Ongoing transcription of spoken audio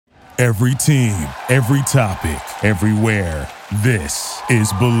Every team, every topic, everywhere. This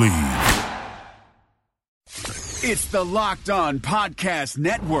is Believe. It's the Locked On Podcast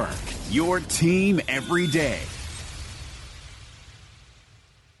Network, your team every day.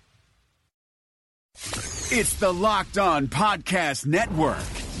 It's the Locked On Podcast Network,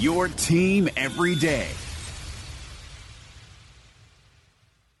 your team every day.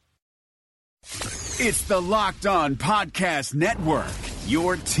 It's the Locked On Podcast Network,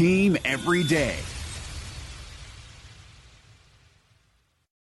 your team every day.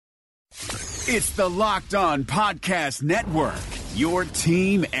 It's the Locked On Podcast Network, your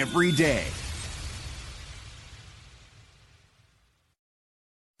team every day.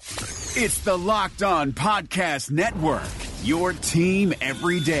 It's the Locked On Podcast Network, your team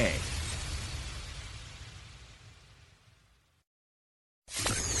every day.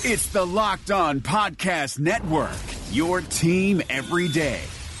 It's the Locked On Podcast Network, your team every day.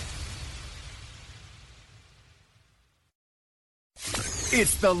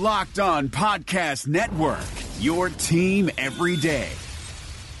 It's the Locked On Podcast Network, your team every day.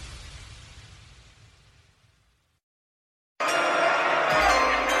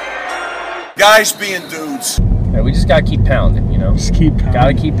 Guys being dudes. And we just gotta keep pounding, you know? Just keep pounding.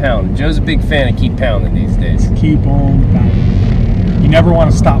 Gotta keep pounding. Joe's a big fan of keep pounding these days. Keep on pounding. You never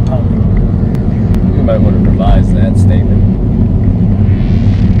want to stop pounding. You might want to revise that statement.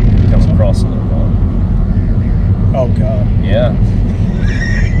 Comes across a little wrong. Oh, God. Yeah.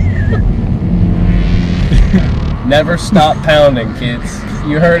 Never stop pounding, kids.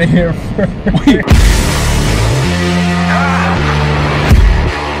 You heard it here first.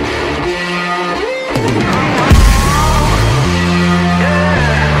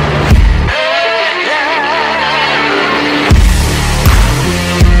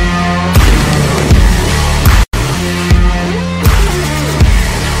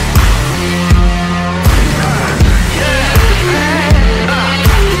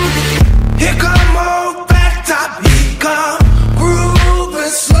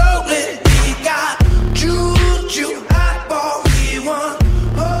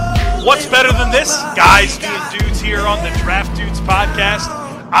 What's better than this? Guys being dudes here on the Draft Dudes podcast.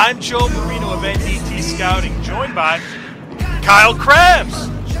 I'm Joe Marino of NDT Scouting, joined by Kyle Krabs,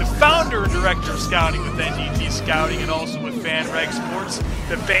 the founder and director of scouting with NDT Scouting and also with FanRag Sports.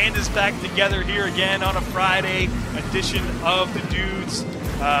 The band is back together here again on a Friday edition of the Dudes.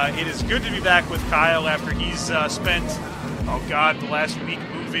 It is good to be back with Kyle after he's spent, the last week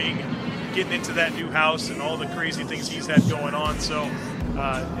moving, getting into that new house and all the crazy things he's had going on. So,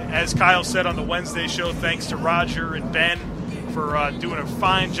 as Kyle said on the Wednesday show, thanks to Roger and Ben for doing a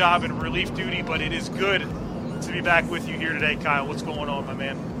fine job in relief duty, but it is good to be back with you here today. Kyle, what's going on, my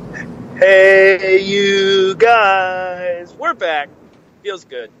man? Hey, you guys. We're back. Feels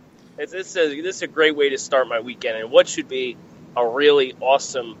good. This is a great way to start my weekend, and what should be a really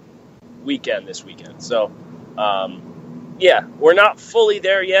awesome weekend this weekend. So, we're not fully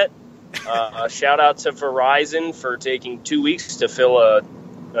there yet. Shout out to Verizon for taking 2 weeks to fill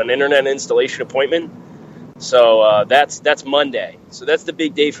an internet installation appointment. So that's Monday. So that's the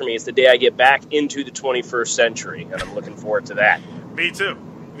big day for me. It's the day I get back into the 21st century, and I'm looking forward to that. Me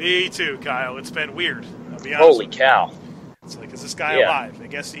too, Kyle. It's been weird. I'll be honest. Holy cow. It's like, is this guy alive? I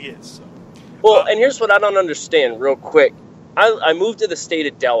guess he is. So. Well, and here's what I don't understand real quick. I moved to the state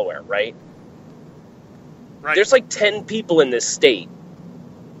of Delaware, right? Right. There's like 10 people in this state.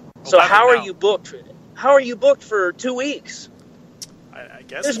 So how are you booked? How are you booked for 2 weeks? I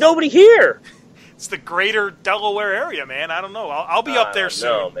guess there's nobody here. It's the greater Delaware area, man. I don't know. I'll be up there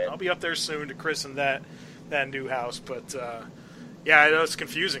soon. Man. I'll be up there soon to christen that new house. But I know it's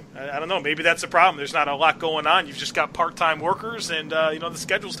confusing. I don't know. Maybe that's the problem. There's not a lot going on. You've just got part-time workers, and the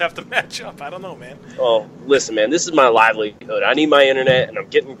schedules have to match up. I don't know, man. Oh, listen, man. This is my livelihood. I need my internet, and I'm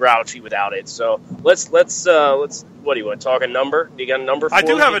getting grouchy without it. So let's. What do you want? Talk a number? Do you got a number for me? I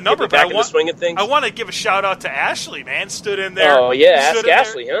do have a number, but I want to give a shout-out to Ashley, man. Stood in there. Oh, yeah. Ask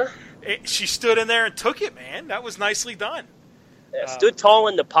Ashley, huh? She stood in there and took it, man. That was nicely done. Yeah, stood tall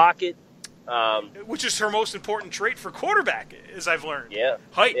in the pocket. Which is her most important trait for quarterback, as I've learned. Yeah.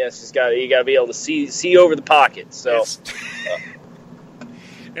 Height. Yes, you got to be able to see over the pocket. So.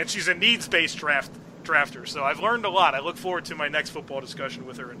 And she's a needs-based drafter, so I've learned a lot. I look forward to my next football discussion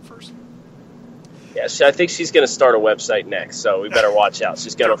with her in person. Yeah, I think she's going to start a website next, so we better watch out.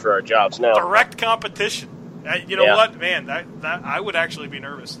 She's gunning for our jobs now. Direct competition. You know what, man? That I would actually be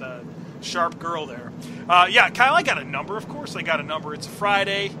nervous. The sharp girl there. Kyle, I got a number, of course. I got a number. It's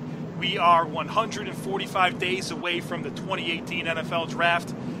Friday. We are 145 days away from the 2018 NFL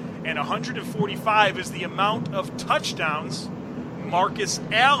Draft, and 145 is the amount of touchdowns Marcus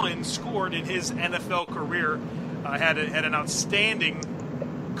Allen scored in his NFL career. Had an outstanding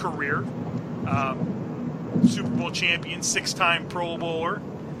career. Super Bowl champion, 6-time Pro Bowler,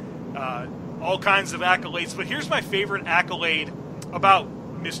 all kinds of accolades. But here's my favorite accolade about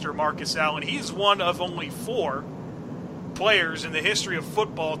Mr. Marcus Allen. He's one of only 4 players in the history of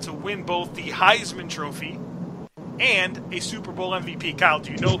football to win both the Heisman Trophy and a Super Bowl MVP. Kyle,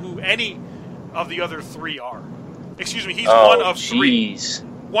 do you know who any of the other 3 are? Excuse me, he's one of 3.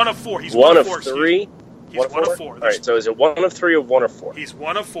 One of 4. He's one of 4. 3? He's one of 4. All right, so is it one of 3 or one of 4? He's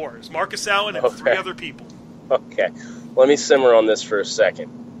one of 4. It's Marcus Allen and 3 other people. Okay, let me simmer on this for a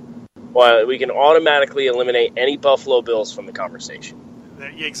second. Well, we can automatically eliminate any Buffalo Bills from the conversation.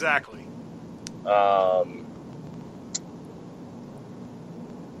 Exactly.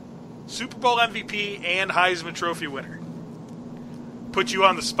 Super Bowl MVP and Heisman Trophy winner. Put you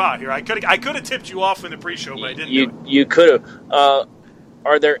on the spot here. I could have tipped you off in the pre-show, but I didn't do it. You could have.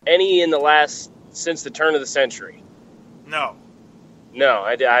 Are there any in the since the turn of the century? No. No,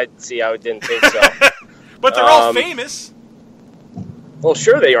 I didn't think so. But they're all famous. Well,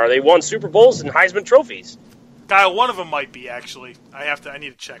 sure they are. They won Super Bowls and Heisman trophies. Kyle, one of them might be, actually. I need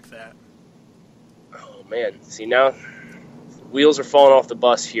to check that. Oh, man. See, now wheels are falling off the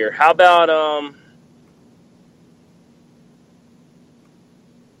bus here. How about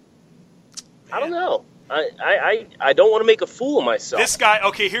I don't know. I don't want to make a fool of myself. This guy,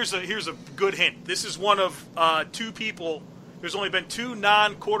 okay, here's a good hint. This is one of 2 people. There's only been 2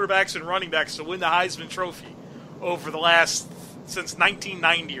 non-quarterbacks and running backs to win the Heisman Trophy over the since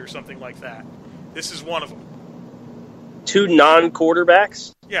 1990 or something like that. This is one of them. 2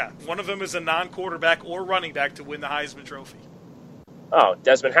 non-quarterbacks? Yeah, one of them is a non-quarterback or running back to win the Heisman Trophy. Oh,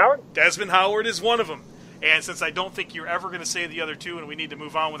 Desmond Howard? Desmond Howard is one of them. And since I don't think you're ever going to say the other 2 and we need to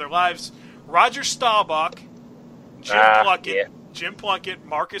move on with our lives, Roger Staubach, Jim Plunkett,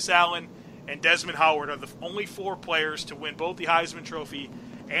 Marcus Allen, and Desmond Howard are the only 4 players to win both the Heisman Trophy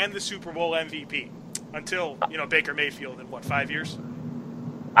and the Super Bowl MVP until, Baker Mayfield in, 5 years?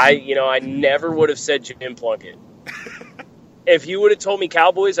 I never would have said Jim Plunkett. If you would have told me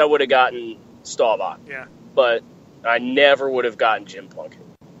Cowboys, I would have gotten Staubach. Yeah. But I never would have gotten Jim Plunkett.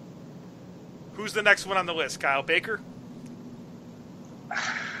 Who's the next one on the list, Kyle? Baker?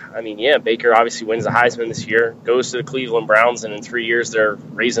 Baker obviously wins the Heisman this year, goes to the Cleveland Browns, and in 3 years they're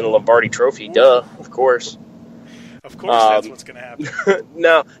raising a Lombardi Trophy. Duh, of course. Of course, that's what's going to happen.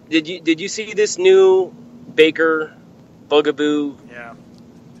 Now, did you see this new Baker bugaboo? Yeah.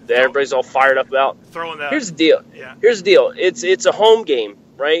 That everybody's all fired up about. Throwing that. Here's the deal. Yeah. Here's the deal. It's a home game,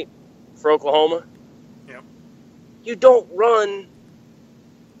 right? For Oklahoma. Yep. You don't run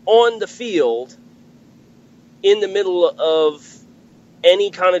on the field in the middle of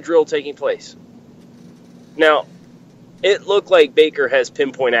any kind of drill taking place. Now, it looked like Baker has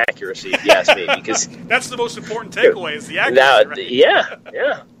pinpoint accuracy, if you ask me, because that's the most important takeaway is the accuracy. Right?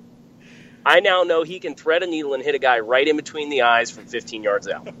 Yeah. I now know he can thread a needle and hit a guy right in between the eyes from 15 yards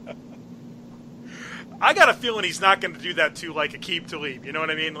out. I got a feeling he's not going to do that to like Aqib Talib. You know what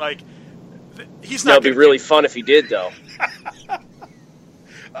I mean? Like, he's not. That'd be really fun if he did, though.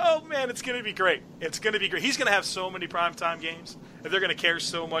 Oh man, it's going to be great. It's going to be great. He's going to have so many primetime games. They're going to care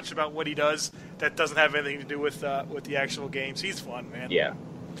so much about what he does that doesn't have anything to do with the actual games. He's fun, man. Yeah.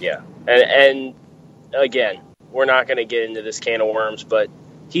 And again, we're not going to get into this can of worms, but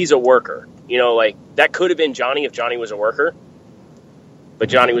he's a worker. That could have been Johnny if Johnny was a worker, but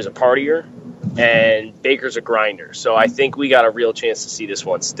Johnny was a partier, and Baker's a grinder. So I think we got a real chance to see this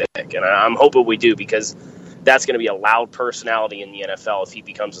one stick, and I'm hoping we do, because that's going to be a loud personality in the NFL if he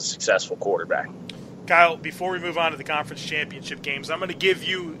becomes a successful quarterback. Kyle, before we move on to the conference championship games, I'm going to give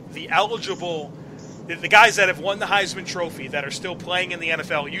you the guys that have won the Heisman Trophy that are still playing in the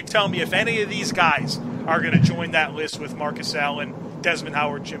NFL. You tell me if any of these guys are going to join that list with Marcus Allen, Desmond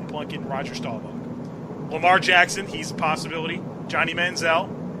Howard, Jim Plunkett, and Roger Staubach. Lamar Jackson, he's a possibility. Johnny Manziel,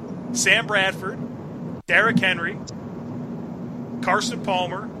 Sam Bradford, Derrick Henry, Carson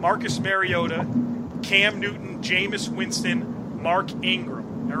Palmer, Marcus Mariota, Cam Newton, Jameis Winston, Mark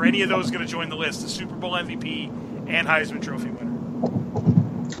Ingram. Are any of those going to join the list? The Super Bowl MVP and Heisman Trophy winner?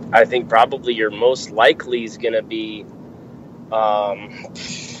 I think probably your most likely is going to be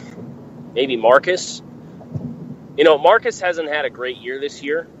maybe Marcus. Marcus hasn't had a great year this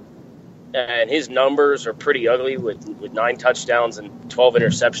year, and his numbers are pretty ugly with 9 touchdowns and 12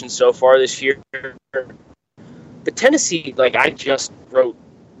 interceptions so far this year. But Tennessee, I just wrote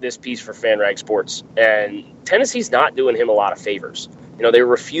this piece for FanRag Sports, and Tennessee's not doing him a lot of favors. They're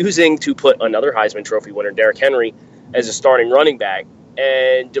refusing to put another Heisman Trophy winner, Derrick Henry, as a starting running back,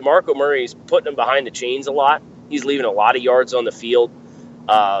 and DeMarco Murray's putting him behind the chains a lot, He's leaving a lot of yards on the field.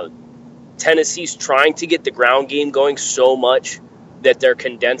 Tennessee's trying to get the ground game going so much that they're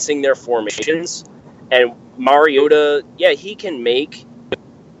condensing their formations. And Mariota, he can make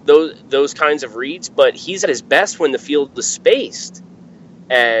those kinds of reads, but he's at his best when the field is spaced.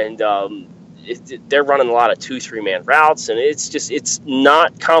 And they're running a lot of 2-3-man routes, and it's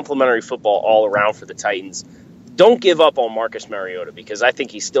not complimentary football all around for the Titans. Don't give up on Marcus Mariota, because I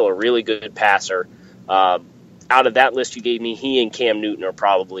think he's still a really good passer. Out of that list you gave me, he and Cam Newton are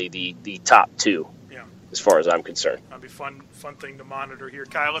probably the top two, as far as I'm concerned. That'll be fun thing to monitor here.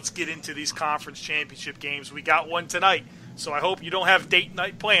 Kyle, let's get into these conference championship games. We got one tonight, so I hope you don't have date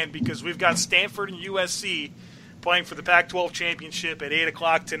night planned, because we've got Stanford and USC playing for the Pac-12 championship at 8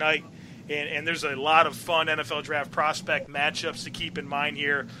 o'clock tonight. And there's a lot of fun NFL draft prospect matchups to keep in mind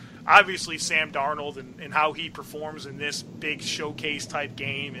here. Obviously, Sam Darnold and how he performs in this big showcase-type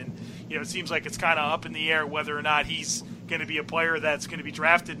game. And, it seems like it's kind of up in the air whether or not he's going to be a player that's going to be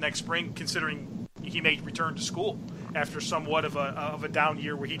drafted next spring, considering he may return to school after somewhat of a down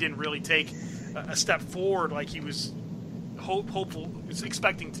year where he didn't really take a step forward like he was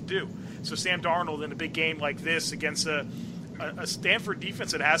expecting to do. So Sam Darnold in a big game like this against a Stanford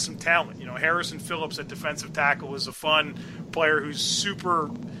defense that has some talent. Harrison Phillips at defensive tackle is a fun player who's super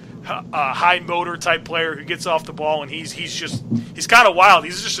high motor type player who gets off the ball, and he's kind of wild.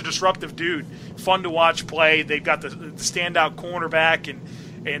 He's just a disruptive dude, fun to watch play. They've got the standout cornerback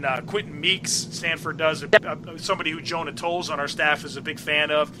and Quentin Meeks. Stanford does somebody who Jonah Tolles on our staff is a big fan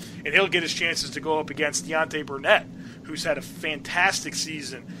of, and he'll get his chances to go up against Deontay Burnett, who's had a fantastic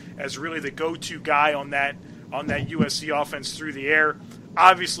season as really the go-to guy on that USC offense through the air.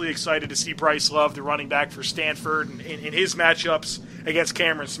 Obviously excited to see Bryce Love, the running back for Stanford, and in his matchups against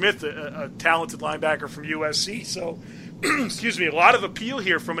Cameron Smith, a talented linebacker from USC. So, excuse me, a lot of appeal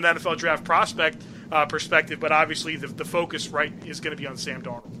here from an NFL draft prospect perspective, but obviously the focus is going to be on Sam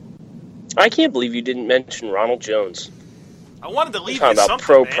Darnold. I can't believe you didn't mention Ronald Jones. I wanted to leave you something,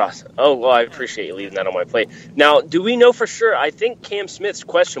 pro process. Oh, well, I appreciate you leaving that on my plate. Now, do we know for sure? I think Cam Smith's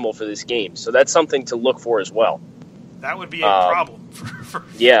questionable for this game, so that's something to look for as well. That would be a problem.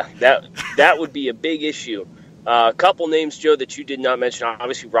 Yeah, that would be a big issue. A couple names, Joe, that you did not mention.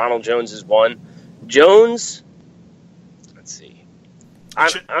 Obviously, Ronald Jones is one. Jones, let's see. I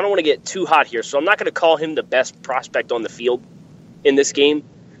don't want to get too hot here, so I'm not going to call him the best prospect on the field in this game,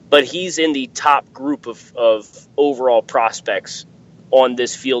 but he's in the top group of overall prospects on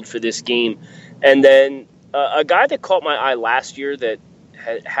this field for this game. And then a guy that caught my eye last year that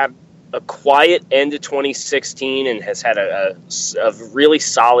had a quiet end of 2016 and has had a really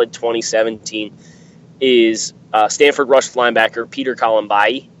solid 2017 is Stanford rush linebacker Peter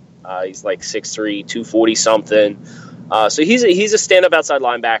Kalambai. He's like 6'3", 240-something. So he's a stand-up outside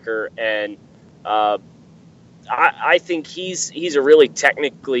linebacker, and I think he's a really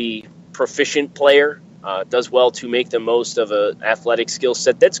technically proficient player. Does well to make the most of an athletic skill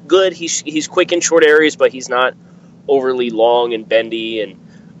set. That's good. He's quick in short areas, but he's not overly long and bendy, and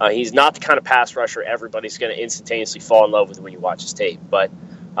he's not the kind of pass rusher everybody's going to instantaneously fall in love with when you watch his tape. But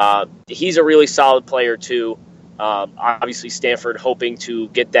he's a really solid player too. Obviously, Stanford hoping to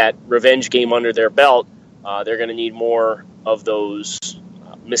get that revenge game under their belt. They're going to need more of those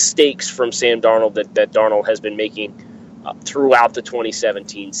mistakes from Sam Darnold that Darnold has been making throughout the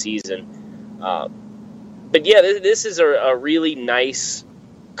 2017 season. But yeah, this is a really nice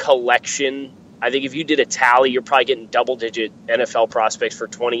collection. I think if you did a tally, you're probably getting double-digit NFL prospects for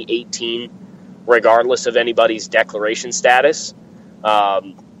 2018, regardless of anybody's declaration status,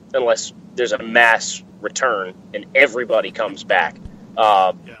 unless there's a mass return and everybody comes back.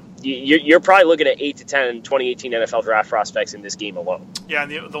 You're probably looking at 8 to 10 2018 NFL draft prospects in this game alone. Yeah,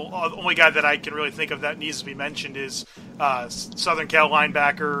 and the only guy that I can really think of that needs to be mentioned is Southern Cal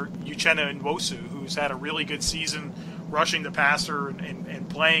linebacker Uchenna Nwosu, who's had a really good season rushing the passer and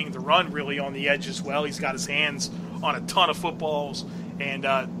playing the run really on the edge as well. He's got his hands on a ton of footballs, and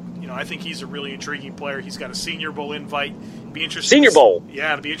I think he's a really intriguing player. He's got a Senior Bowl invite. Be interesting. Senior Bowl.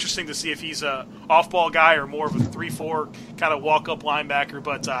 Yeah, it'll be interesting to see if he's a off-ball guy or more of a 3-4 kind of walk-up linebacker,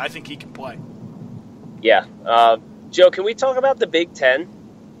 but I think he can play. Yeah. Joe, can we talk about the Big Ten?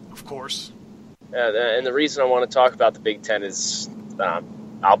 Of course. And the reason I want to talk about the Big Ten is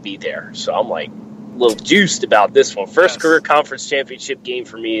I'll be there, so I'm like a little juiced about this one. First career conference championship game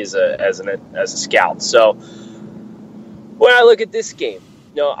for me as a scout. So when I look at this game,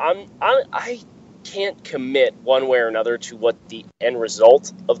 I can't commit one way or another to what the end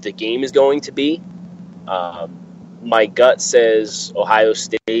result of the game is going to be. My gut says Ohio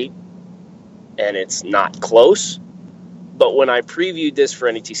State, and it's not close. But when I previewed this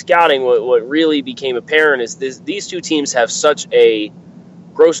for NET Scouting, what really became apparent is these two teams have such a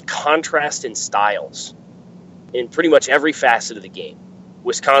gross contrast in styles in pretty much every facet of the game.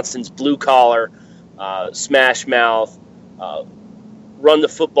 Wisconsin's blue collar, smash mouth, run the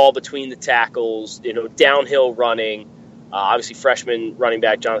football between the tackles, downhill running. Obviously, freshman running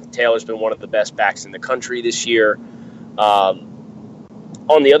back Jonathan Taylor's been one of the best backs in the country this year.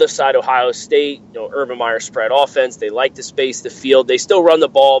 On the other side, Ohio State, Urban Meyer spread offense. They like to space the field. They still run the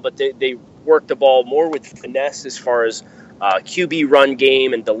ball, but they work the ball more with finesse as far as QB run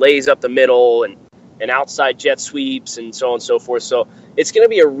game and delays up the middle and outside jet sweeps and so on and so forth. So it's going to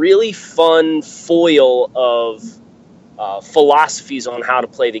be a really fun foil of philosophies on how to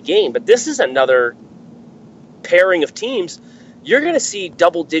play the game. But this is another pairing of teams. You're going to see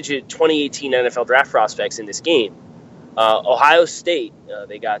double-digit 2018 NFL draft prospects in this game. Ohio State,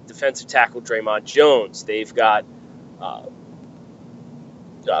 they got defensive tackle Draymond Jones. They've got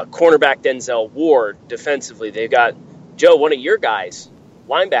cornerback Denzel Ward defensively. They've got, Joe, one of your guys,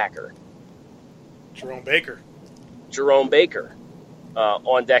 linebacker. Jerome Baker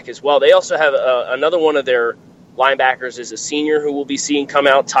on deck as well. They also have another one of their linebackers is a senior who we'll be seeing come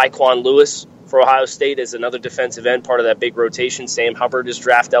out, Tyquan Lewis for Ohio State as another defensive end, part of that big rotation. Sam Hubbard is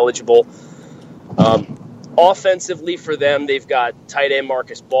draft eligible. Offensively for them, they've got tight end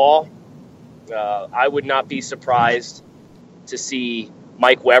Marcus Ball. I would not be surprised to see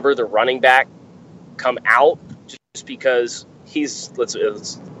Mike Weber, the running back, come out just because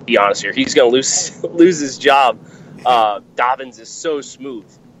let's be honest here, he's going to lose his job. Dobbins is so smooth.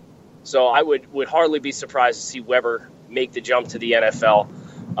 So I would hardly be surprised to see Weber make the jump to the NFL.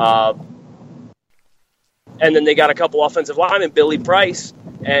 And then they got a couple offensive linemen, Billy Price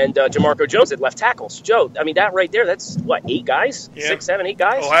and Jamarco Jones at left tackles. Joe, I mean, that right there, that's, 8 guys? Yeah. 6, 7, 8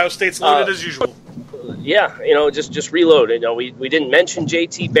 guys? Ohio State's loaded as usual. Yeah, just reload. We didn't mention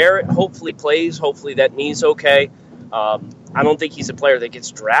J.T. Barrett. Hopefully plays. Hopefully that knee's okay. I don't think he's a player that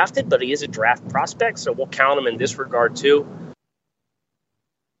gets drafted, but he is a draft prospect, so we'll count him in this regard too.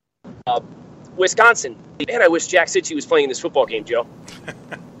 Wisconsin. Man, I wish Jack Sitchie was playing in this football game, Joe.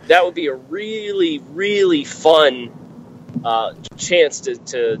 That would be a really, really fun chance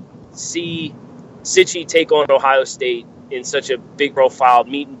to see Sitchie take on Ohio State in such a big profile,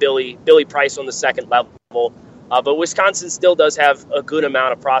 meeting Billy Price on the second level. But Wisconsin still does have a good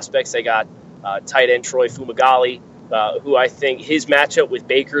amount of prospects. They got tight end Troy Fumagalli, who I think his matchup with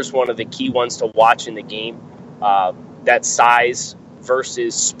Baker is one of the key ones to watch in the game. That size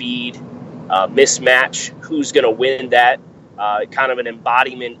versus speed mismatch, who's going to win that? Kind of an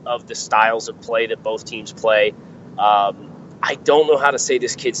embodiment of the styles of play that both teams play. I don't know how to say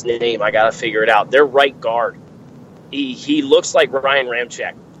this kid's name. I got to figure it out. Their right guard. He looks like Ryan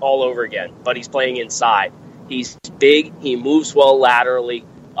Ramczyk all over again, but he's playing inside. He's big. He moves well laterally.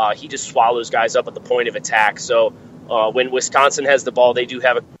 He just swallows guys up at the point of attack. So when Wisconsin has the ball, they do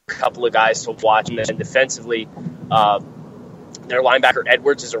have a couple of guys to watch. And then defensively, their linebacker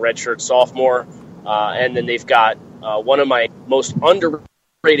Edwards is a redshirt sophomore. And then they've got one of my most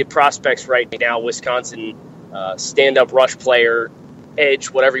underrated prospects right now, Wisconsin stand-up rush player,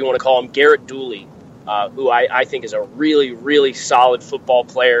 edge, whatever you want to call him, Garrett Dooley, who I think is a really, really solid football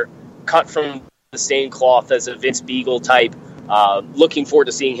player, cut from the same cloth as a Vince Beagle type. Looking forward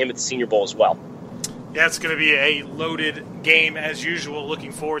to seeing him at the Senior Bowl as well. Yeah, it's going to be a loaded game as usual.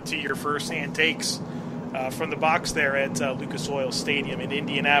 Looking forward to your first-hand takes from the box there at Lucas Oil Stadium in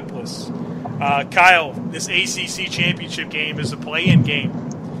Indianapolis. Kyle, this ACC championship game is a play-in game.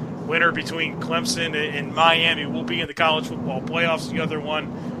 Winner between Clemson and Miami will be in the college football playoffs. The other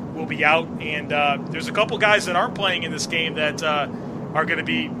one will be out. And there's a couple guys that aren't playing in this game that are going to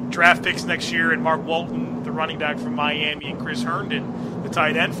be draft picks next year, and Mark Walton, the running back from Miami, and Chris Herndon, the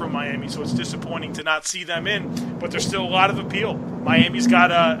tight end from Miami. So it's disappointing to not see them in, but there's still a lot of appeal. Miami's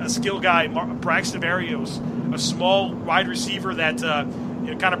got a skill guy, Braxton Berrios, a small wide receiver that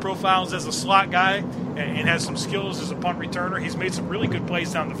kind of profiles as a slot guy and has some skills as a punt returner. He's made some really good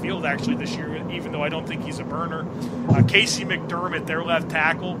plays down the field actually this year, even though I don't think he's a burner. Casey McDermott, their left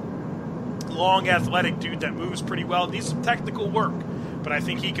tackle, long athletic dude that moves pretty well. Needs some technical work, but I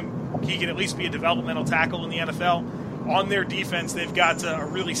think he can at least be a developmental tackle in the NFL. On their defense, they've got a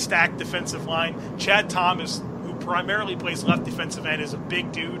really stacked defensive line. Chad Thomas, who primarily plays left defensive end, is a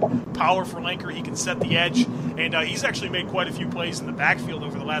big dude, powerful flanker. He can set the edge, and he's actually made quite a few plays in the backfield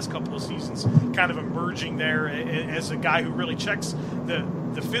over the last couple of seasons, kind of emerging there as a guy who really checks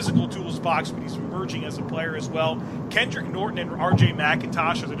the physical tools box, but he's emerging as a player as well. Kendrick Norton and R.J.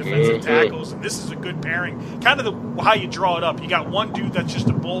 McIntosh are the defensive tackles, and this is a good pairing. Kind of how you draw it up. You got one dude that's just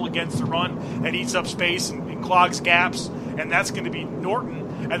a bull against the run and eats up space and clogs gaps, and that's going to be Norton.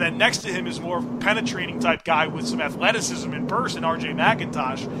 And then next to him is more of a penetrating type guy with some athleticism in burst in R.J.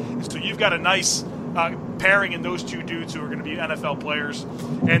 McIntosh. And so you've got a nice pairing in those two dudes who are going to be NFL players.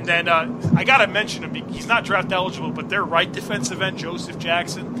 And then I got to mention him. He's not draft eligible, but their right defensive end, Joseph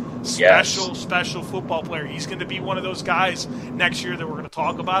Jackson, special football player. He's going to be one of those guys next year that we're going to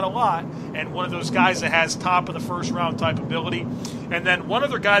talk about a lot, and one of those guys that has top of the first round type ability. And then one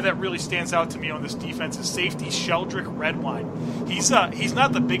other guy that really stands out to me on this defense is safety Sheldrick Redwine. He's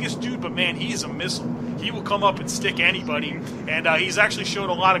not the biggest dude, but man, he is a missile. He will come up and stick anybody, and he's actually showed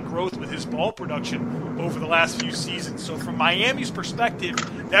a lot of growth with his ball production over the last few seasons. So from Miami's perspective,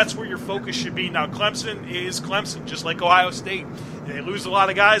 that's where your focus should be. Now, Clemson is Clemson, just like Ohio State. They lose a lot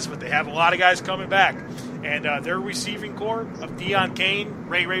of guys, but they have a lot of guys coming back. And their receiving core of Deion Kane,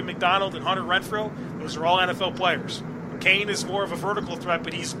 Ray McDonald, and Hunter Renfrow, those are all NFL players. Kane is more of a vertical threat,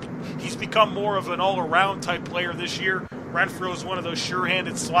 but he's become more of an all-around type player this year. Renfrow is one of those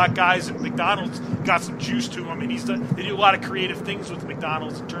sure-handed slot guys, and McDonald's got some juice to him, and they do a lot of creative things with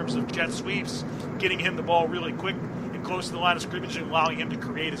McDonald's in terms of jet sweeps, getting him the ball really quick and close to the line of scrimmage and allowing him to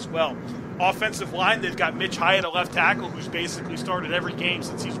create as well. Offensive line, they've got Mitch Hyatt, a left tackle, who's basically started every game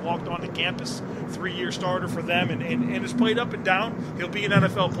since he's walked onto campus. 3-year starter for them, and has played up and down. He'll be an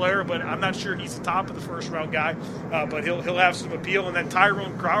NFL player, but I'm not sure he's the top of the first-round guy. But he'll have some appeal. And then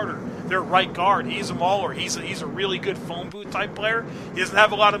Tyrone Crowder, their right guard, he's a mauler. He's a really good phone booth type player. He doesn't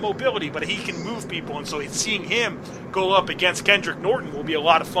have a lot of mobility, but he can move people. And so seeing him go up against Kendrick Norton will be a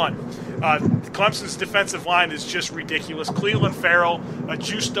lot of fun. Clemson's defensive line is just ridiculous. Cleveland Farrell, a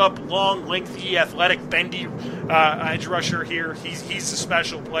juiced-up, long, lengthy, athletic, bendy edge rusher here. He's a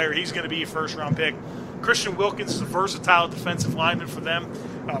special player. He's going to be a first-round pick. Christian Wilkins is a versatile defensive lineman for them,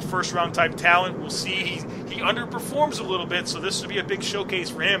 first-round type talent. We'll see. He underperforms a little bit, so this will be a big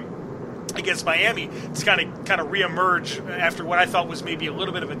showcase for him against Miami to kind of reemerge after what I thought was maybe a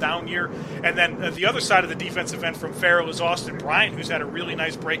little bit of a down year. And then the other side of the defensive end from Farrell is Austin Bryant, who's had a really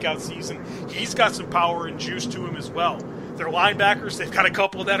nice breakout season. He's got some power and juice to him as well. Their linebackers, they've got a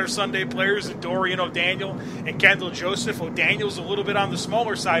couple that are Sunday players, and Dorian O'Daniel and Kendall Joseph. O'Daniel's a little bit on the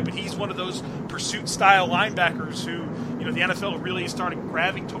smaller side, but he's one of those pursuit-style linebackers who, the NFL really is starting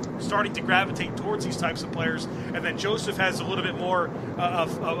to gravitate towards these types of players. And then Joseph has a little bit more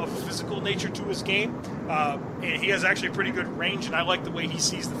of a physical nature to his game, and he has actually a pretty good range, and I like the way he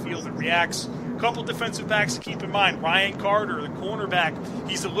sees the field and reacts. A couple defensive backs to keep in mind. Ryan Carter, the cornerback,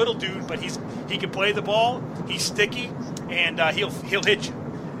 he's a little dude, but he can play the ball. He's sticky, and he'll hit you.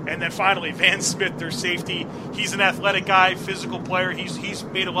 And then finally, Van Smith, their safety. He's an athletic guy, physical player. He's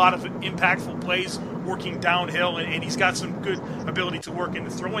made a lot of impactful plays working downhill, and he's got some good ability to work in the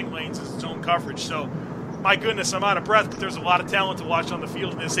throwing lanes as its own coverage. So, my goodness, I'm out of breath, but there's a lot of talent to watch on the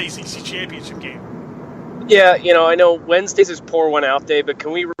field in this ACC championship game. Yeah, I know Wednesdays is Pour One Out Day, but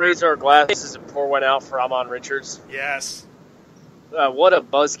can we raise our glasses and pour one out for Ahman Richards? Yes. What a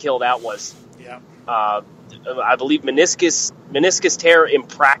buzzkill that was. Yeah. I believe meniscus tear in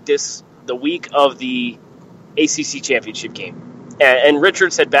practice the week of the ACC championship game. And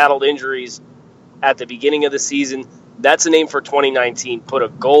Richards had battled injuries at the beginning of the season. That's a name for 2019. Put a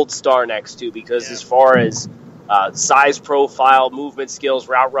gold star next to, because as far as size profile, movement skills,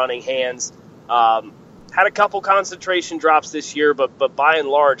 route running, hands, had a couple concentration drops this year, but by and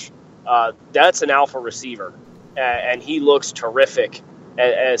large, that's an alpha receiver. And he looks terrific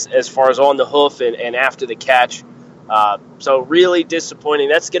as far as on the hoof and after the catch. So really disappointing.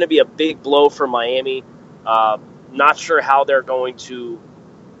 That's going to be a big blow for Miami. Not sure how they're going to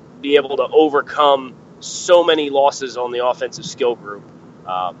be able to overcome so many losses on the offensive skill group.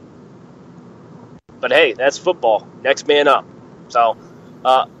 But hey, that's football. Next man up. So,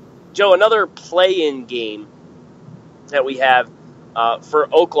 Joe, another play-in game that we have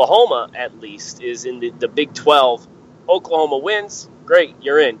for Oklahoma, at least, is in the Big 12. Oklahoma wins. Great,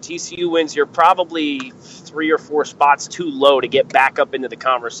 you're in. TCU wins. You're probably 3 or 4 spots too low to get back up into the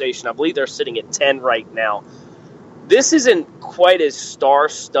conversation. I believe they're sitting at 10 right now. This isn't quite as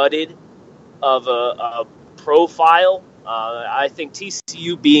star-studded of a profile. I think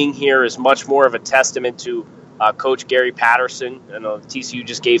TCU being here is much more of a testament to Coach Gary Patterson. TCU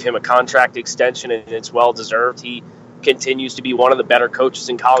just gave him a contract extension, and it's well-deserved. He continues to be one of the better coaches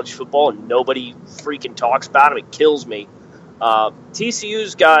in college football, and nobody freaking talks about him. It kills me.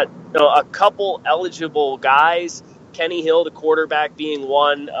 TCU's got a couple eligible guys. Kenny Hill, the quarterback, being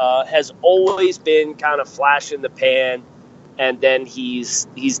one, has always been kind of flash in the pan, and then he's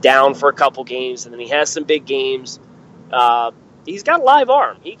down for a couple games, and then he has some big games. He's got a live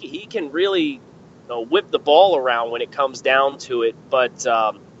arm. He can really whip the ball around when it comes down to it. But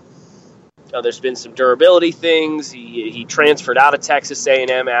There's been some durability things. He transferred out of Texas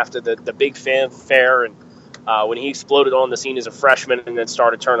A&M after the big fanfare, and when he exploded on the scene as a freshman and then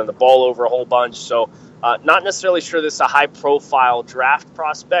started turning the ball over a whole bunch. So not necessarily sure this is a high-profile draft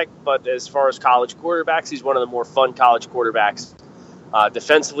prospect, but as far as college quarterbacks, he's one of the more fun college quarterbacks.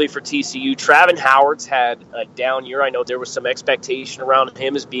 Defensively for TCU, Travin Howard's had a down year. I know there was some expectation around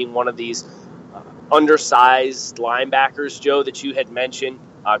him as being one of these undersized linebackers, Joe, that you had mentioned.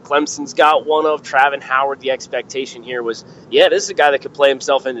 Clemson's got one of. Travin Howard, the expectation here was, this is a guy that could play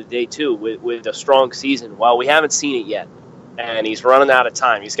himself into day two with a strong season. Well, we haven't seen it yet, and he's running out of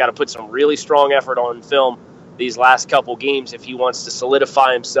time. He's got to put some really strong effort on film these last couple games if he wants to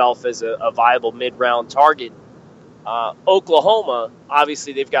solidify himself as a viable mid-round target. Oklahoma,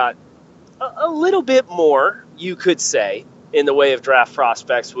 obviously they've got a little bit more, you could say, in the way of draft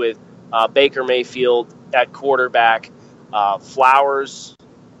prospects with Baker Mayfield at quarterback, Flowers.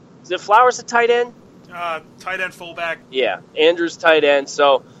 Is it Flowers at tight end? Tight end fullback. Yeah, Andrews tight end.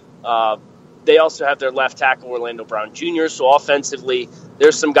 So they also have their left tackle, Orlando Brown Jr. So offensively,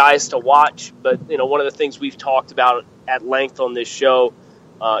 there's some guys to watch. But, one of the things we've talked about at length on this show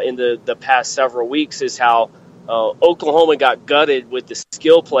in the past several weeks is how Oklahoma got gutted with the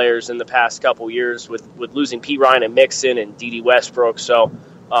skill players in the past couple years with losing P. Ryan and Mixon and D.D. Westbrook. So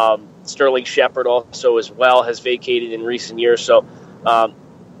Sterling Shepard also as well has vacated in recent years. So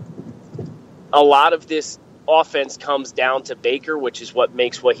a lot of this offense comes down to Baker, which is what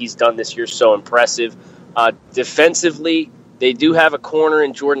makes what he's done this year so impressive. Defensively, they do have a corner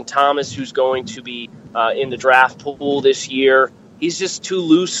in Jordan Thomas who's going to be in the draft pool this year. He's just too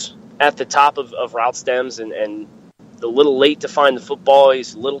loose at the top of route stems and a little late to find the football.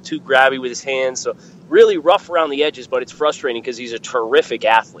 He's a little too grabby with his hands. So really rough around the edges, but it's frustrating because he's a terrific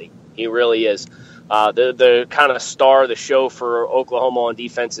athlete. He really is. The kind of star of the show for Oklahoma on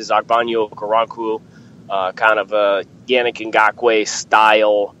defense is Agbanyo Okoronkwo, kind of a Yannick Ngakoue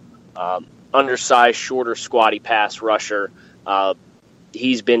style, undersized, shorter, squatty pass rusher.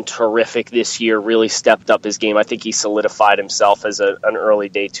 He's been terrific this year, really stepped up his game. I think he solidified himself as an early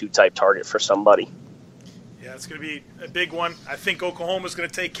day two type target for somebody. Yeah, it's going to be a big one. I think Oklahoma's going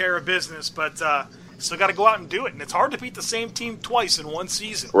to take care of business, but still got to go out and do it. And it's hard to beat the same team twice in one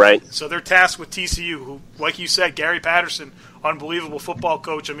season. Right. So they're tasked with TCU, who, like you said, Gary Patterson, unbelievable football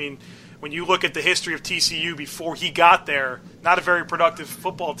coach. I mean, when you look at the history of TCU before he got there, not a very productive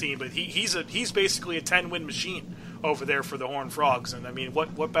football team, but he's basically a 10-win machine over there for the Horned Frogs. And, I mean,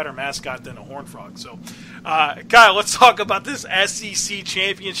 what better mascot than a Horned Frog? So, Kyle, let's talk about this SEC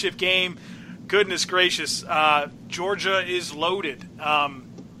championship game. Goodness gracious, Georgia is loaded.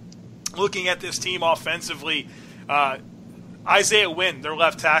 Looking at this team offensively, Isaiah Wynn, their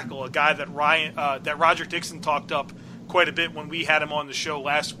left tackle, a guy that Roger Dixon talked up quite a bit when we had him on the show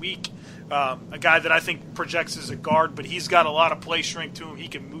last week. A guy that I think projects as a guard, but he's got a lot of play strength to him. He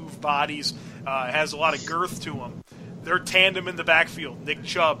can move bodies, has a lot of girth to him. Their tandem in the backfield, Nick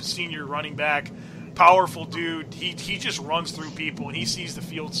Chubb, senior running back, powerful dude. He just runs through people, and he sees the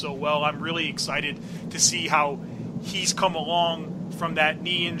field so well. I'm really excited to see how he's come along from that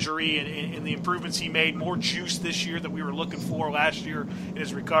knee injury and the improvements he made. More juice this year that we were looking for last year in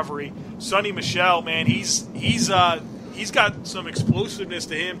his recovery. Sonny Michel, man, he's got some explosiveness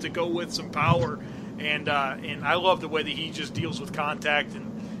to him to go with some power, and I love the way that he just deals with contact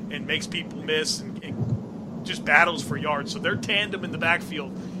and makes people miss and just battles for yards. So their tandem in the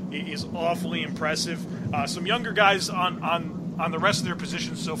backfield is awfully impressive. Some younger guys on the rest of their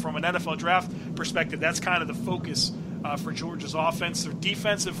positions. So from an NFL draft perspective, that's kind of the focus for Georgia's offense. They're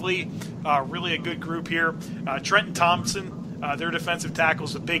defensively really a good group here. Trenton Thompson, their defensive tackle,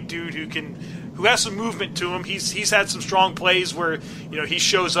 is a big dude who has some movement to him. He's had some strong plays where he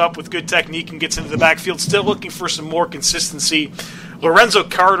shows up with good technique and gets into the backfield. Still looking for some more consistency. Lorenzo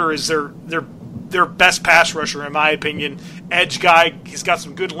Carter is their best pass rusher, in my opinion. Edge guy. He's got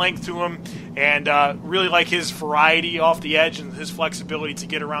some good length to him, and really like his variety off the edge and his flexibility to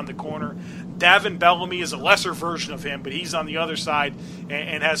get around the corner. Davin Bellamy is a lesser version of him, but he's on the other side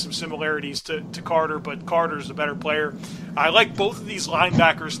and has some similarities to Carter, but Carter's a better player. I like both of these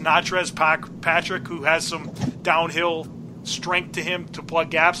linebackers, Natrez Patrick, who has some downhill strength to him to plug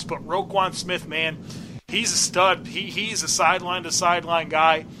gaps, but Roquan Smith, man, he's a stud. He's a sideline-to-sideline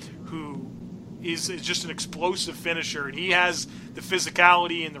guy who is just an explosive finisher, and he has the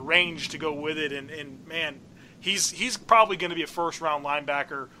physicality and the range to go with it, and man, he's probably going to be a first-round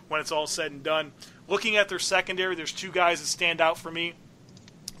linebacker when it's all said and done. Looking at their secondary, there's two guys that stand out for me.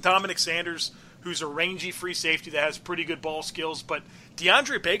 Dominic Sanders, who's a rangy free safety that has pretty good ball skills, but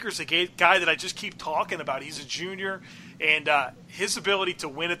DeAndre Baker's a guy that I just keep talking about. He's a junior, and his ability to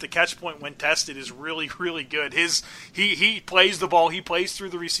win at the catch point when tested is really, really good. He plays the ball. He plays through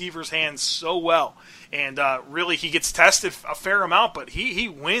the receiver's hands so well. And really, he gets tested a fair amount, but he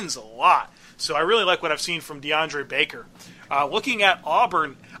wins a lot. So I really like what I've seen from DeAndre Baker. Looking at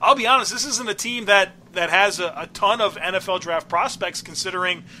Auburn, I'll be honest, this isn't a team that has a ton of NFL draft prospects,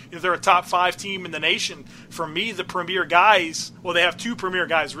 considering they're a top 5 team in the nation. For me, the premier guys, well, they have 2 premier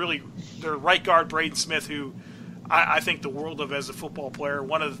guys, really. They're right guard Braden Smith, who I think the world of as a football player,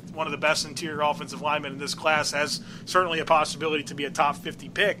 one of the best interior offensive linemen in this class, has certainly a possibility to be a top 50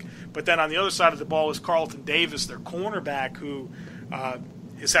 pick. But then on the other side of the ball is Carlton Davis, their cornerback, who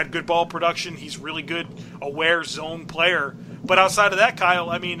has had good ball production. He's really good, aware zone player. But outside of that, Kyle,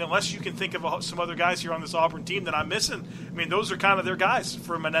 I mean, unless you can think of some other guys here on this Auburn team that I'm missing, I mean, those are kind of their guys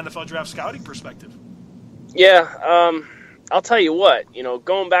from an NFL draft scouting perspective. Yeah, I'll tell you what,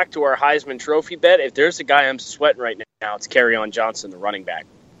 going back to our Heisman Trophy bet, if there's a guy I'm sweating right now, it's Kerryon Johnson, the running back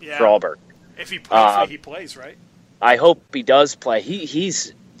for Auburn. If he plays, right? I hope he does play.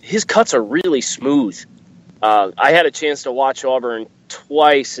 His cuts are really smooth. I had a chance to watch Auburn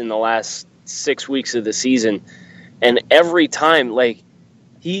twice in the last 6 weeks of the season, and every time,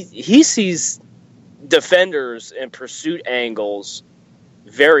 he sees defenders and pursuit angles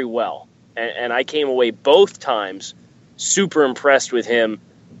very well. And I came away both times super impressed with him.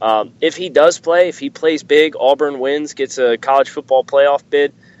 If he does play, if he plays big, Auburn wins, gets a college football playoff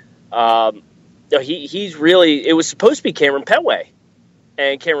bid. He's really – it was supposed to be Cameron Petway.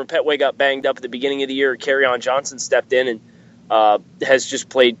 And Cameron Petway got banged up at the beginning of the year. Kerryon Johnson stepped in and has just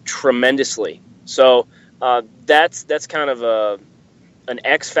played tremendously. So that's kind of an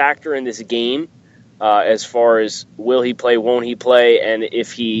X factor in this game as far as will he play, won't he play, and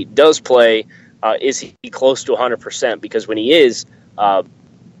if he does play, is he close to 100%? Because when he is,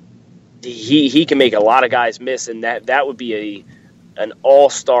 he can make a lot of guys miss, and that would be an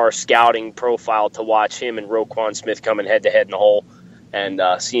all-star scouting profile to watch him and Roquan Smith coming head-to-head in the hole and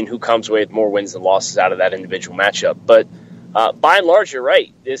seeing who comes away with more wins than losses out of that individual matchup. But by and large, you're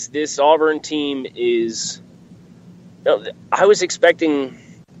right. This Auburn team is I was expecting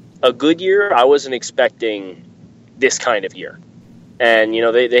a good year. I wasn't expecting this kind of year. And,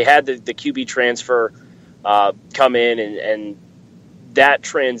 they had the QB transfer come in, and that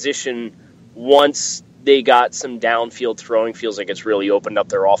transition, once they got some downfield throwing, feels like it's really opened up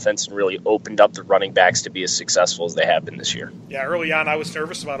their offense and really opened up the running backs to be as successful as they have been this year. Yeah, early on I was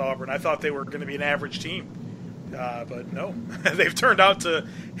nervous about Auburn. I thought they were going to be an average team. But no, they've turned out to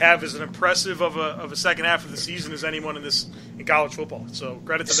have as an impressive of a second half of the season as anyone in college football. So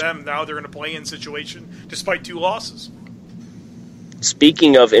credit to them. Now they're in a play-in situation despite 2 losses.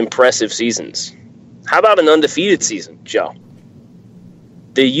 Speaking of impressive seasons, how about an undefeated season, Joe?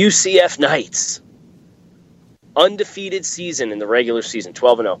 The UCF Knights. Undefeated season in the regular season,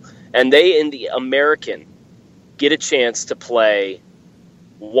 12-0. And they, in the American, get a chance to play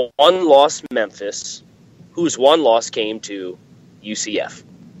one-loss Memphis, whose one loss came to UCF.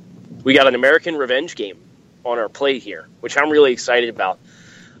 We got an American revenge game on our plate here, which I'm really excited about.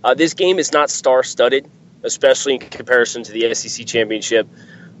 This game is not star-studded, especially in comparison to the SEC Championship,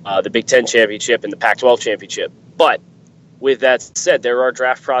 the Big Ten Championship, and the Pac-12 Championship. But with that said, there are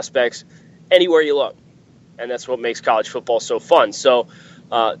draft prospects anywhere you look, and that's what makes college football so fun. So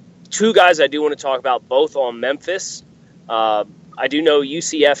 2 guys I do want to talk about, both on Memphis. I do know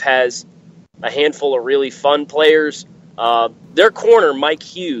UCF has a handful of really fun players. Their corner, Mike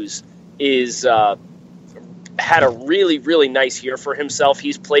Hughes, had a really, really nice year for himself.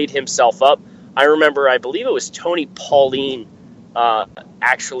 He's played himself up. I believe it was Tony Pauline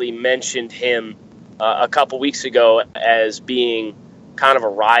actually mentioned him a couple weeks ago as being kind of a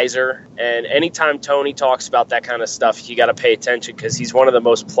riser. And anytime Tony talks about that kind of stuff, you got to pay attention because he's one of the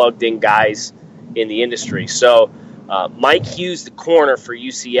most plugged-in guys in the industry. So Mike Hughes, the corner for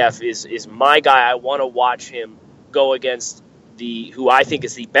UCF, is my guy. I want to watch him go against who I think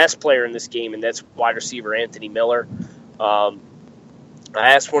is the best player in this game, and that's wide receiver Anthony Miller.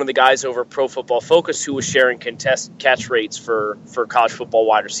 I asked one of the guys over at Pro Football Focus who was sharing contested catch rates for college football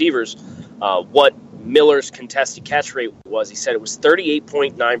wide receivers what Miller's contested catch rate was. He said it was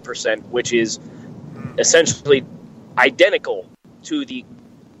 38.9%, which is essentially identical to the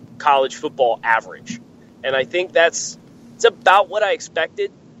college football average. And I think it's about what I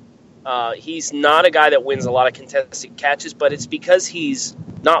expected. He's not a guy that wins a lot of contested catches, but it's because he's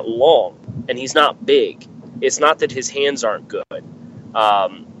not long and he's not big. It's not that his hands aren't good.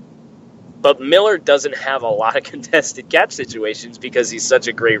 But Miller doesn't have a lot of contested catch situations because he's such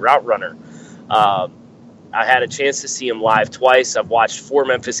a great route runner. I had a chance to see him live twice. I've watched 4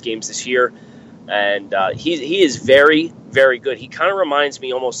 Memphis games this year, and he is very, very good. He kind of reminds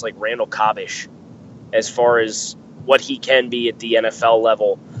me almost like Randall Cobb-ish as far as what he can be at the NFL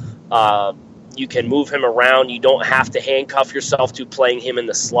level. You can move him around. You don't have to handcuff yourself to playing him in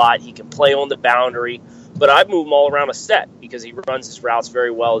the slot. He can play on the boundary. But I move him all around a set because he runs his routes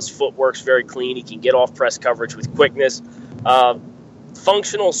very well. His footwork's very clean. He can get off press coverage with quickness.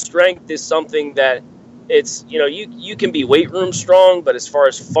 Functional strength is something that it's, you can be weight room strong, but as far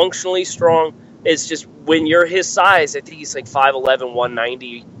as functionally strong, it's just when you're his size, I think he's like 5'11",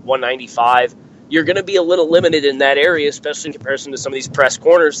 190, 195. You're going to be a little limited in that area, especially in comparison to some of these press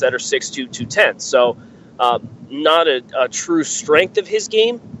corners that are 6'2", 210. So not a true strength of his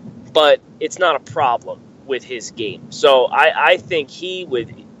game, but it's not a problem with his game. So I think he, with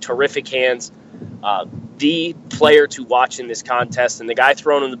terrific hands, the player to watch in this contest. And the guy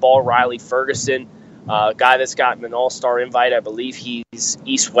throwing him the ball, Riley Ferguson, guy that's gotten an all-star invite. I believe he's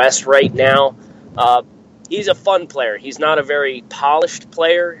East-West right now. He's a fun player. He's not a very polished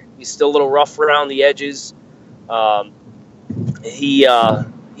player. He's still a little rough around the edges.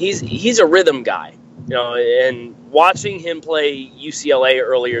 He's a rhythm guy, and watching him play UCLA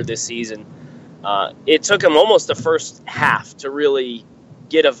earlier this season, it took him almost the first half to really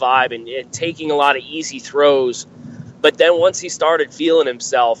get a vibe and taking a lot of easy throws. But then once he started feeling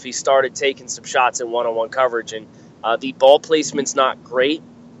himself, he started taking some shots in one-on-one coverage, and the ball placement's not great.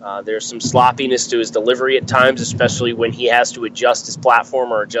 There's some sloppiness to his delivery at times, especially when he has to adjust his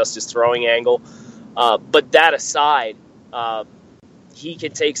platform or adjust his throwing angle. But that aside, he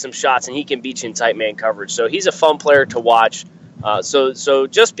can take some shots and he can beat you in tight man coverage. So he's a fun player to watch. So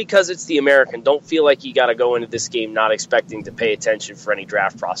just because it's the American, don't feel like you got to go into this game not expecting to pay attention for any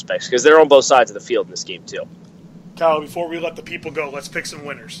draft prospects, because they're on both sides of the field in this game too. Kyle, before we let the people go, let's pick some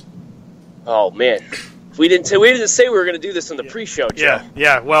winners. Oh, man. We didn't say we were going to do this in the pre-show, Joe.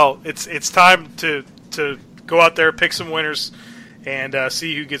 Yeah. Well, it's time to go out there, pick some winners, and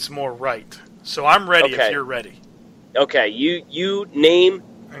see who gets more right. So I'm ready if you're ready. Okay, you name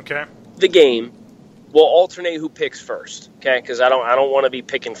okay the game. We'll alternate who picks first, okay? Because I don't want to be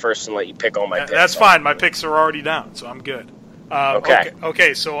picking first and let you pick all my picks. That's fine. My picks are already down, so I'm good.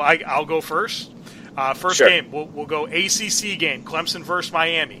 Okay. So I'll go first. First sure. game, we'll go ACC game, Clemson versus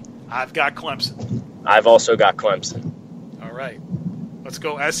Miami. I've got Clemson. I've also got Clemson. All right. Let's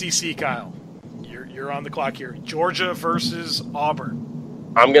go SEC, Kyle. You're on the clock here. Georgia versus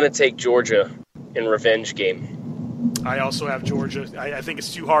Auburn. I'm going to take Georgia in revenge game. I also have Georgia. I think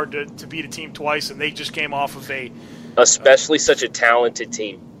it's too hard to beat a team twice, and they just came off of especially such a talented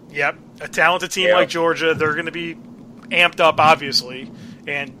team. Yep, a talented team like Georgia. They're going to be amped up, obviously,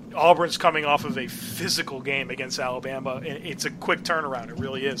 and Auburn's coming off of a physical game against Alabama, and it's a quick turnaround. It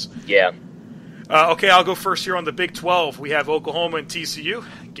really is. Yeah. Okay, I'll go first here on the Big 12. We have Oklahoma and TCU.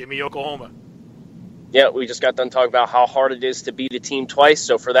 Give me Oklahoma. Yeah, we just got done talking about how hard it is to beat a team twice,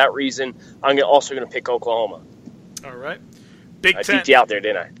 so for that reason, I'm also going to pick Oklahoma. All right. Big I 10. beat you out there,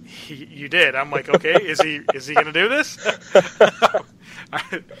 didn't I? You did. I'm like, okay, is he going to do this?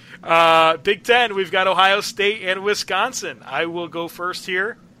 Big 10, we've got Ohio State and Wisconsin. I will go first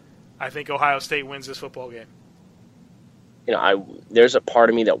here. I think Ohio State wins this football game. There's a part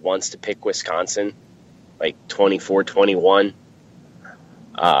of me that wants to pick Wisconsin, like 24-21.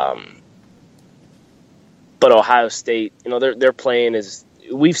 But Ohio State, they're playing as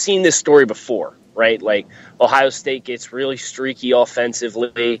we've seen this story before, right? Like Ohio State gets really streaky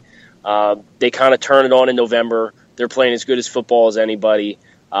offensively. They kind of turn it on in November. They're playing as good as football as anybody.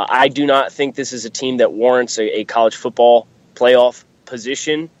 I do not think this is a team that warrants a college football playoff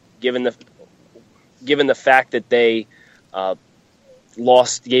position, given the fact that they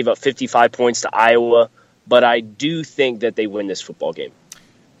gave up 55 points to Iowa. But I do think that they win this football game.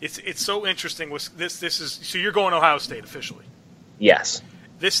 It's so interesting. This is so you're going Ohio State officially. Yes.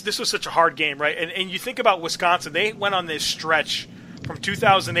 This was such a hard game, right? And you think about Wisconsin, they went on this stretch from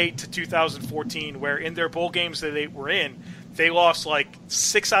 2008 to 2014 where in their bowl games that they were in, they lost like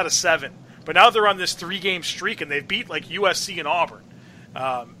 6 out of 7. But now they're on this 3-game streak and they've beat like USC and Auburn.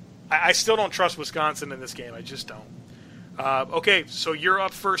 I still don't trust Wisconsin in this game. I just don't. Okay, so you're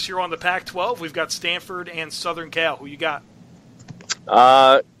up first here on the Pac-12. We've got Stanford and Southern Cal. Who you got?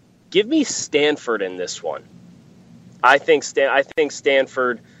 Give me Stanford in this one. I think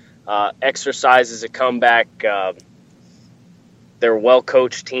Stanford exercises a comeback. They're a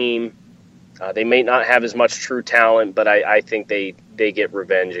well-coached team. They may not have as much true talent, but I think they get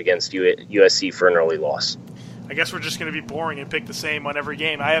revenge against USC for an early loss. I guess we're just going to be boring and pick the same on every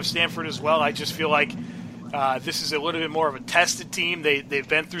game. I have Stanford as well. I just feel like This is a little bit more of a tested team. They've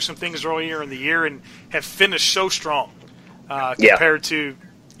been through some things earlier in the year and have finished so strong compared to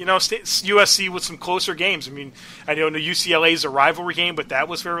USC with some closer games. I mean, I know UCLA is a rivalry game, but that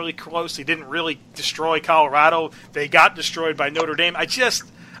was fairly close. They didn't really destroy Colorado. They got destroyed by Notre Dame. I just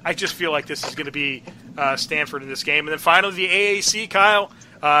feel like this is going to be Stanford in this game. And then finally, the AAC, Kyle.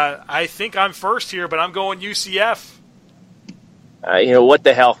 I think I'm first here, but I'm going UCF. What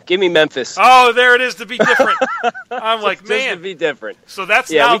the hell? Give me Memphis. Oh, there it is to be different. I'm like, man. Just to be different. So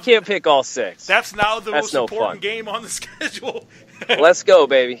that's we can't pick all 6. That's now the most important game on the schedule. Let's go,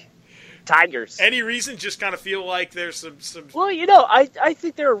 baby. Tigers. Any reason? Just kind of feel like there's some. Well, I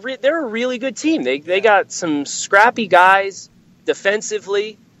think they're a really good team. They got some scrappy guys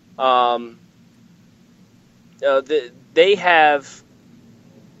defensively. They have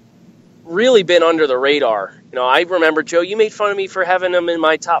really been under the radar. I remember, Joe, you made fun of me for having them in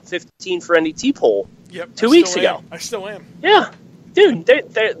my top 15 for NDT poll 2 weeks ago. I still am. Yeah. Dude,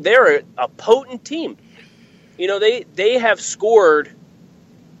 they're a potent team. They have scored,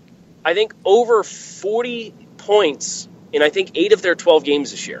 I think, over 40 points in, I think, 8 of their 12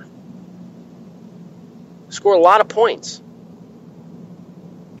 games this year. Score a lot of points.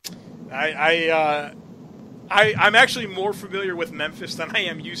 I'm actually more familiar with Memphis than I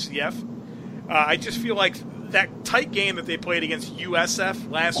am UCF. I just feel like that tight game that they played against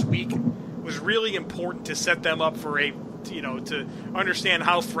USF last week was really important to set them up for to understand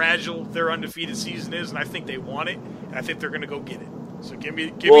how fragile their undefeated season is, and I think they want it, and I think they're going to go get it. So give me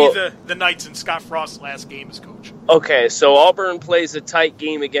the Knights and Scott Frost's last game as coach. Okay, so Auburn plays a tight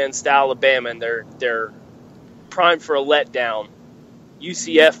game against Alabama, and they're primed for a letdown.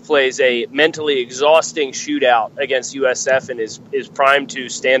 UCF plays a mentally exhausting shootout against USF and is primed to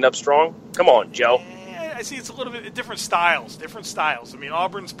stand up strong. Come on, Joe. I see it's a little bit different styles. I mean,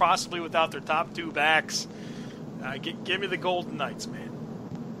 Auburn's possibly without their top 2 backs. Give me the Golden Knights, man.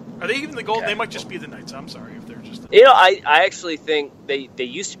 Are they even the Golden? Okay. They might just be the Knights. I'm sorry if they're just. I actually think they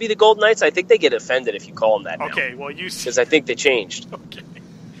used to be the Golden Knights. I think they get offended if you call them that now. Okay, well, because I think they changed. Okay,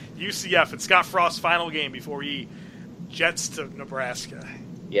 UCF. It's Scott Frost's final game before he jets to Nebraska.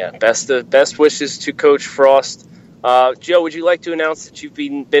 Yeah, best wishes to Coach Frost. Joe, would you like to announce that you've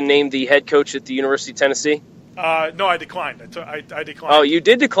been named the head coach at the University of Tennessee? No, I declined. I declined. Oh, you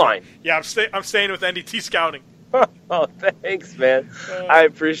did decline? Yeah, I'm staying with NDT Scouting. Oh, thanks, man. I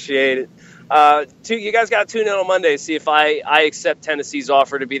appreciate it. You guys got to tune in on Monday to see if I accept Tennessee's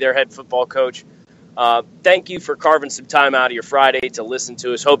offer to be their head football coach. Thank you for carving some time out of your Friday to listen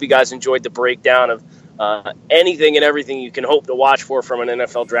to us. Hope you guys enjoyed the breakdown of anything and everything you can hope to watch for from an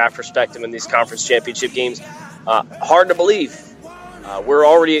NFL draft perspective in these conference championship games. Hard to believe. We're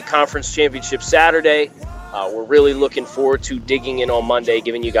already at Conference Championship Saturday. We're really looking forward to digging in on Monday,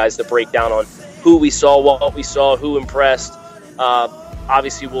 giving you guys the breakdown on who we saw, what we saw, who impressed.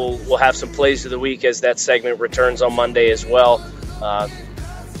 Obviously, we'll have some plays of the week as that segment returns on Monday as well.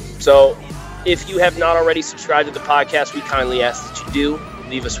 So if you have not already subscribed to the podcast, we kindly ask that you do.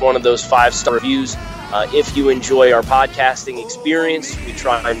 Leave us one of those 5-star reviews. If you enjoy our podcasting experience, we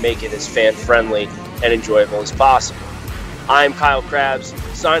try and make it as fan-friendly and enjoyable as possible. I'm Kyle Krabs,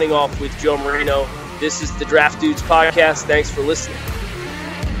 signing off with Joe Marino. This is the Draft Dudes Podcast. Thanks for listening.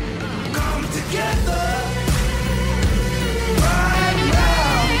 Come together right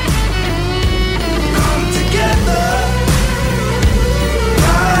now. Come together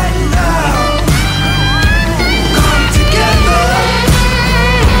right now. Come together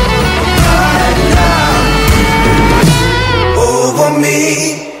right now. Over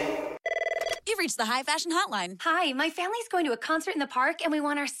me. You've reached the High Fashion Hotline. Hi, my family's going to a concert in the park, and we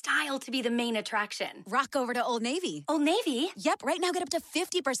want our style to be the main attraction. Rock over to Old Navy. Old Navy? Yep, right now get up to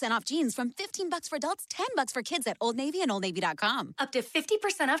 50% off jeans from $15 for adults, $10 for kids at Old Navy and OldNavy.com. Up to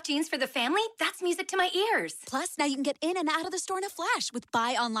 50% off jeans for the family? That's music to my ears. Plus, now you can get in and out of the store in a flash with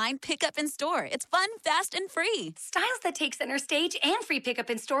buy online, pick up in store. It's fun, fast, and free. Styles that take center stage and free pickup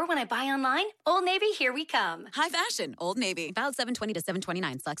in store when I buy online? Old Navy, here we come. High Fashion, Old Navy. Valid 7/20 to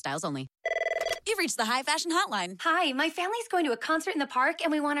 7/29. Select styles only. You've reached the High Fashion Hotline. Hi, my family's going to a concert in the park,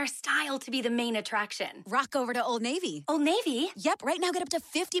 and we want our style to be the main attraction. Rock over to Old Navy. Old Navy? Yep, right now get up to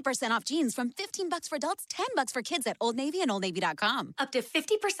 50% off jeans from $15 for adults, $10 for kids at Old Navy and OldNavy.com. Up to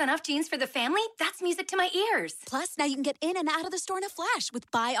 50% off jeans for the family? That's music to my ears. Plus, now you can get in and out of the store in a flash with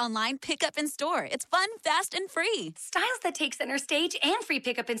buy online, pick up in store. It's fun, fast, and free. Styles that take center stage and free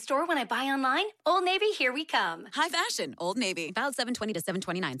pickup in store when I buy online? Old Navy, here we come. High Fashion, Old Navy. Valid 7/20 to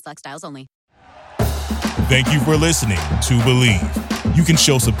 7/29. Select styles only. Thank you for listening to Believe. You can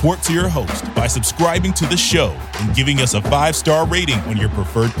show support to your host by subscribing to the show and giving us a 5-star rating on your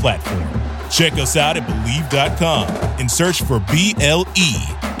preferred platform. Check us out at Believe.com and search for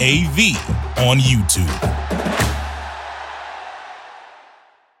BLEAV on YouTube.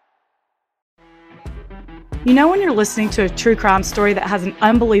 You know when you're listening to a true crime story that has an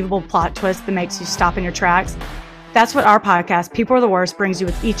unbelievable plot twist that makes you stop in your tracks? That's what our podcast, People Are the Worst, brings you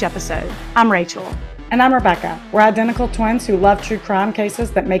with each episode. I'm Rachel. And I'm Rebecca. We're identical twins who love true crime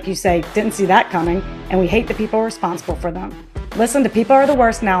cases that make you say, didn't see that coming, and we hate the people responsible for them. Listen to People Are the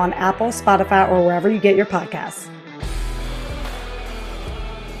Worst now on Apple, Spotify, or wherever you get your podcasts.